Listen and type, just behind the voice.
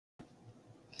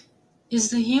Is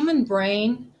the human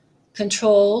brain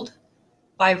controlled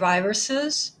by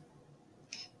viruses?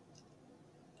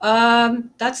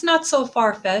 That's not so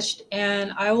far-fetched,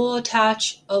 and I will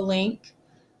attach a link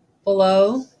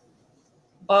below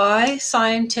by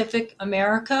Scientific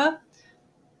America.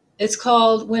 It's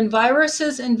called When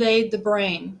Viruses Invade the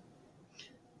Brain.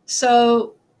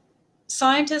 So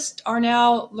scientists are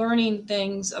now learning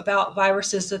things about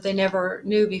viruses that they never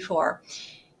knew before.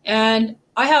 And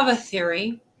I have a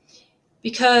theory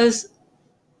because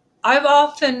I've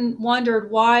often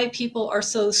wondered why people are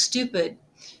so stupid.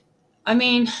 I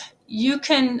mean, you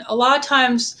can a lot of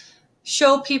times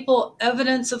show people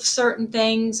evidence of certain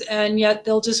things and yet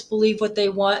they'll just believe what they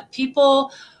want.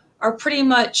 People are pretty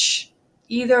much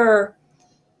either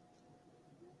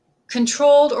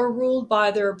controlled or ruled by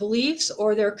their beliefs,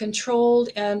 or they're controlled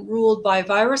and ruled by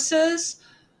viruses,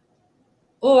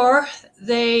 or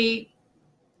they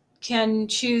can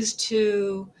choose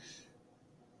to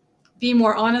be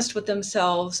more honest with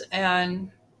themselves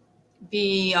and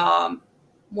be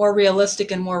more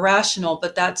realistic and more rational,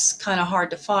 but that's kind of hard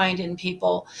to find in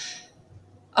people.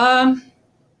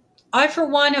 I, for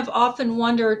one, have often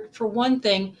wondered, for one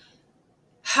thing,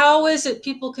 how is it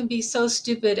people can be so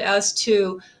stupid as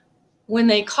to, when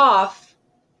they cough,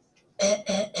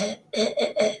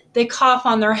 they cough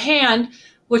on their hand,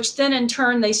 which then in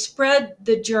turn they spread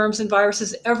the germs and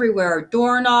viruses everywhere.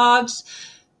 Doorknobs,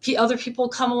 other people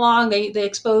come along, they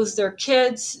expose their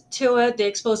kids to it, they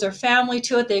expose their family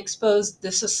to it, they expose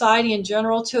the society in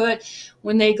general to it.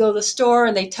 When they go to the store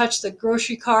and they touch the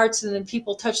grocery carts, and then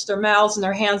people touch their mouths and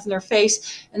their hands and their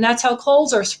face, and that's how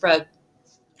colds are spread.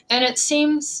 And it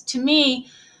seems to me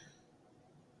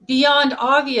beyond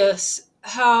obvious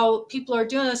how people are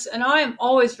doing this, and I am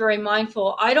always very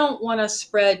mindful. I don't want to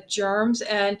spread germs,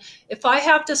 and if I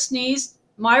have to sneeze,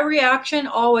 my reaction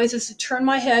always is to turn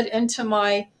my head into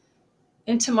my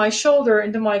shoulder,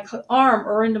 into my arm,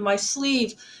 or into my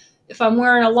sleeve. If I'm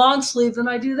wearing a long sleeve, then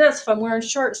I do this. If I'm wearing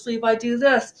short sleeve, I do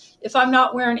this. If I'm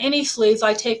not wearing any sleeves,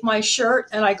 I take my shirt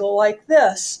and I go like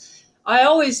this. I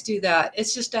always do that.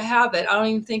 It's just a habit. I don't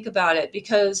even think about it,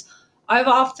 because I've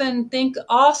often think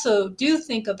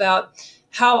about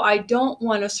how I don't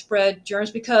want to spread germs,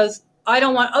 because I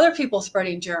don't want other people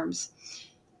spreading germs.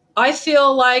 I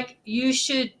feel like you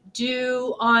should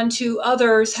do unto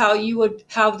others how you would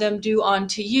have them do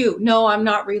unto you. No, I'm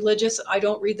not religious. I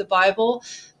don't read the Bible,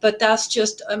 but that's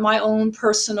just my own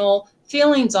personal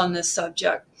feelings on this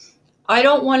subject. I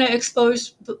don't want to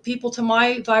expose people to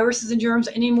my viruses and germs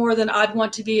any more than I'd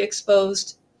want to be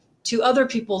exposed to other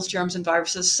people's germs and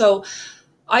viruses. So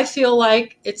I feel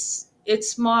like it's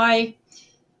my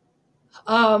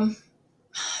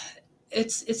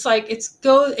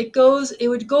it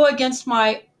would go against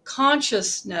my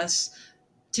consciousness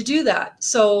to do that.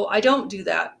 So I don't do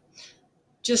that.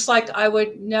 Just like I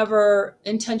would never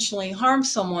intentionally harm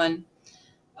someone.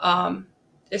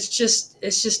 It's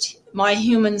just my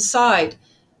human side.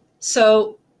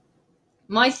 So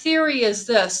my theory is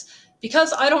this: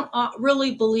 because I don't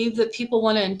really believe that people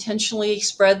want to intentionally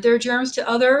spread their germs to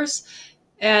others,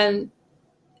 and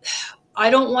I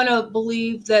don't want to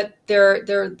believe that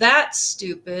they're that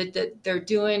stupid that they're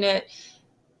doing it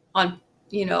on,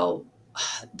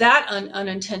 that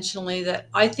unintentionally, that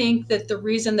I think that the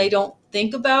reason they don't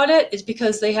think about it is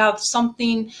because they have some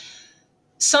kind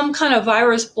of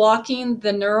virus blocking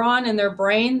the neuron in their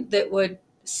brain that would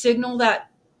signal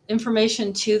that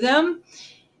information to them.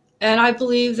 And I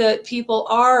believe that people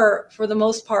are, for the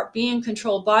most part, being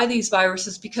controlled by these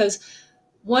viruses, because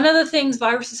one of the things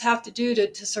viruses have to do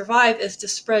to survive is to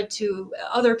spread to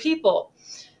other people.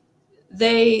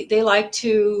 They like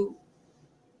to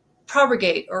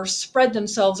propagate or spread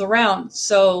themselves around.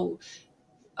 So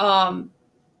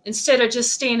instead of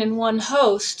just staying in one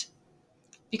host,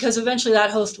 because eventually that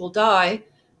host will die,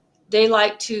 they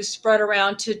like to spread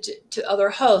around to other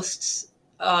hosts.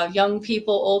 Young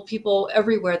people, old people,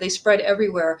 everywhere. They spread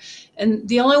everywhere. And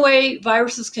the only way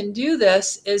viruses can do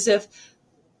this is if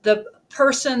the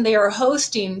person they are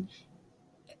hosting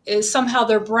is somehow,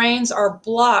 their brains are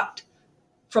blocked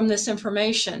from this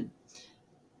information.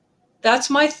 That's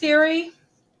my theory.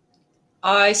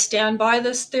 I stand by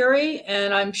this theory,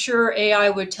 and I'm sure AI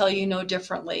would tell you no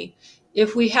differently.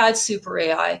 If we had super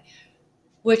AI,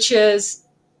 which is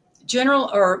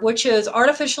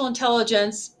artificial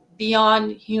intelligence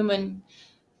beyond the human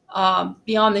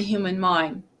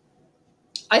mind.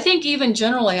 I think even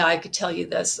general AI could tell you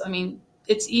this. I mean,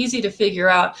 it's easy to figure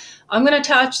out. I'm going to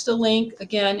attach the link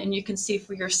again, and you can see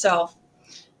for yourself.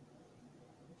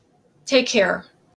 Take care.